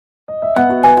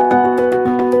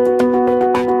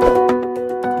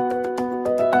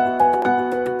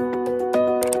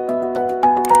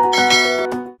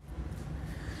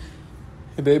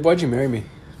Hey babe, why'd you marry me?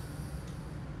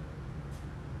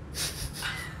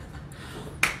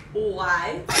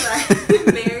 Why did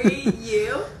I marry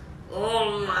you?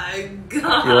 Oh my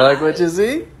god. You like what you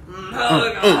see?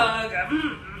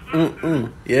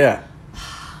 Yeah.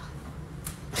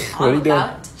 What are you doing?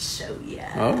 About to show ya.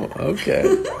 Oh, okay.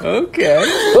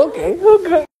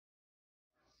 Okay.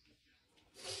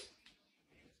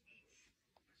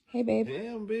 Hey, babe.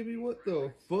 Damn, baby, what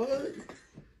the fuck?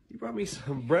 You brought me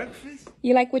some breakfast?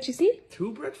 You like what you see?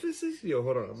 2 breakfasts? Yo,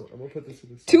 hold on. I'm gonna put this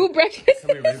in the 2 breakfasts? Come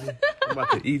here, baby. I'm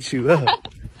about to eat you up.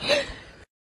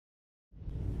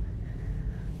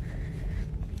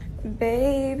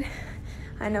 Babe,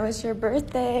 I know it's your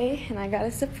birthday, and I got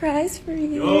a surprise for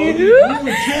you.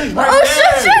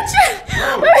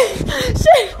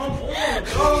 Shit. Come on,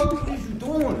 dog. What are you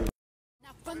doing?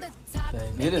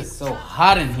 Babe, it is so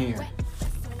hot in here.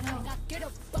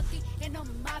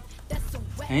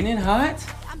 Ain't it hot?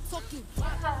 What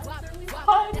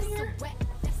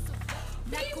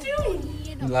are you doing?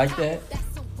 You like that?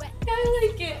 I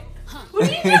like it. What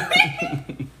are you doing?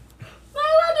 Am I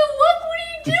allowed to look? What are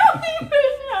you doing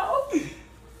right now?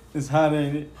 It's hot,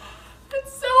 ain't it?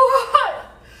 It's so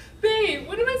hot. Babe,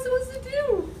 what am I supposed to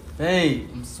do? Babe,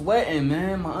 I'm sweating,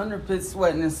 man. My underpit's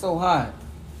sweating. It's so hot.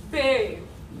 Babe,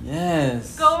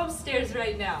 Yes. go upstairs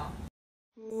right now.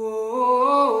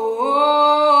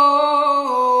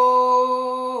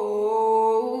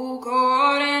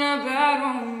 Caught in a bad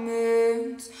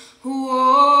romance. Caught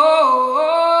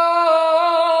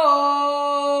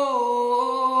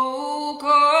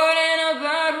in a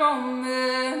bad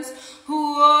romance.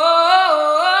 Caught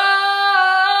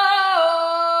in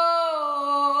a bad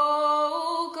romance.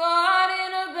 Caught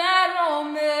in a bad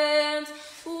romance.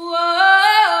 Caught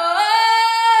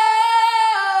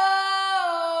in a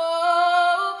bad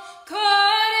romance.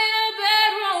 Caught in a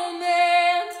bad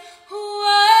romance.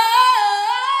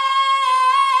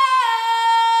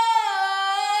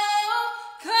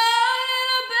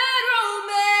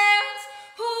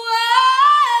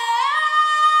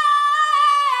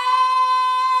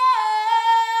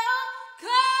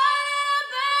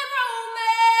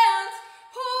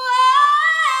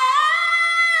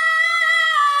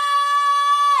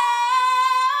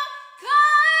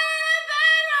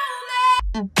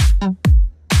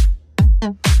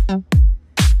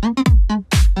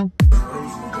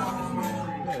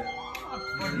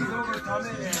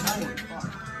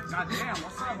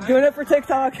 Doing it for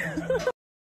TikTok.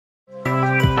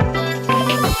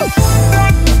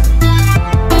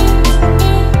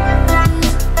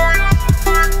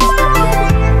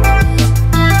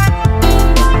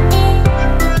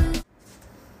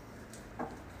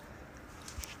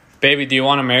 Baby, do you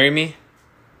want to marry me?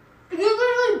 You're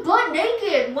literally butt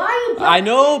naked. Why are you butt I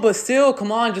know, but still,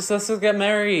 come on, let's just get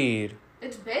married.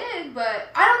 It's big, but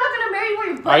I'm not gonna marry you when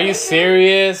you're butt Are you naked.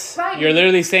 serious? Right. You're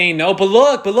literally saying no, but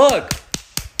look.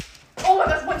 Oh my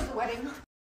gosh, when's the wedding?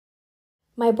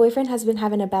 My boyfriend has been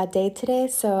having a bad day today,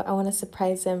 so I want to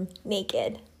surprise him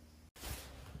naked.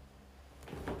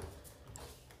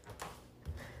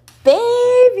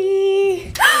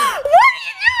 Baby! What are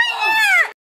you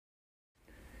doing?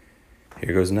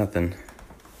 Here goes nothing.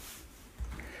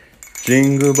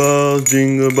 Jingle balls,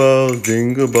 jingle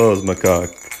balls, my cock.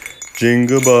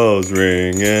 Jingle balls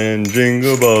ring and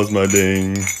jingle balls my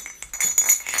ding.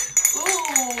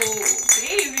 Oh,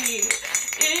 baby,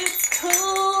 it's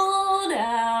cold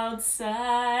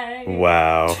outside.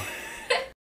 Wow.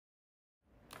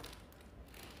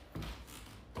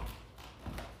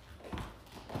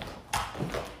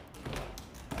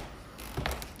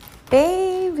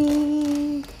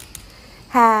 Baby,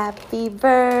 happy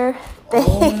birthday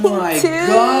Oh my to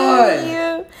God.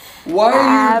 you. Why are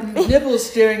Happy- your nipples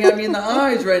staring at me in the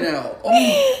eyes right now?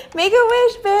 Oh. Make a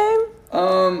wish, babe.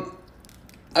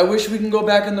 I wish we can go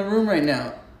back in the room right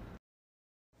now.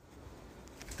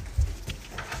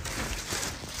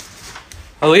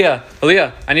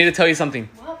 Aaliyah, I need to tell you something.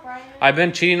 What, Brian? I've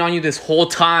been cheating on you this whole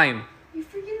time. You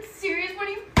freaking serious? What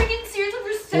are you freaking serious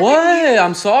over 7 What? years?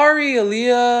 I'm sorry,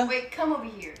 Aaliyah. Wait, come over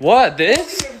here. What,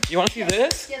 this? Come over here. You want to see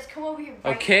this? Yes, come over here.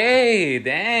 Brian. Okay,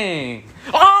 dang.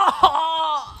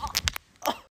 Oh!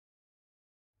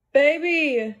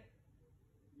 Baby,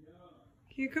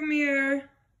 can you come here?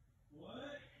 What?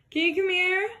 Can you come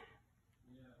here?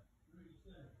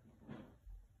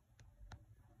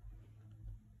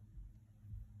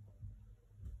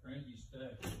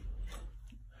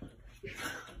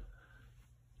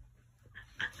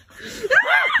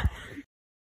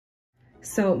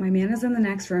 So my man is in the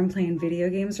next room playing video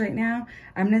games right now.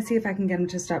 I'm gonna see if I can get him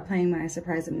to stop playing when I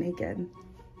surprise him naked.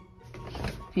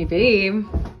 Hey babe,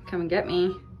 come and get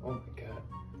me. Oh my god.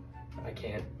 I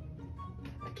can't.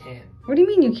 can't. What do you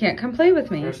mean you can't? Come play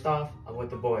with me. First off, I'm with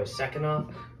the boys. Second off,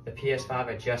 the PS5,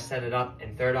 I just set it up.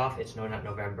 And third off, it's not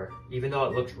November. Even though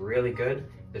it looks really good,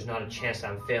 there's not a chance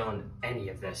I'm failing any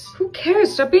of this. Who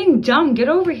cares? Stop being dumb. Get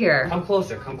over here. Come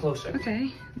closer, come closer.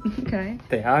 Okay. Okay.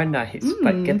 They are nice,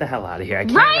 but get the hell out of here. I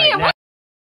can't Ryan, right now.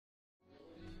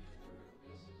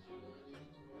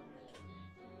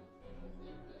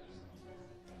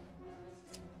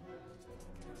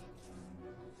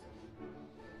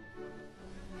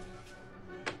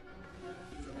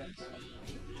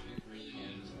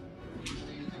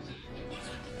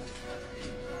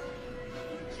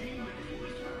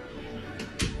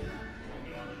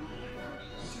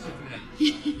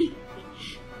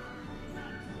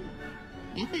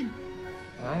 Nothing.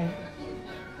 Alright.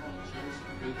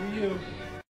 Good for you.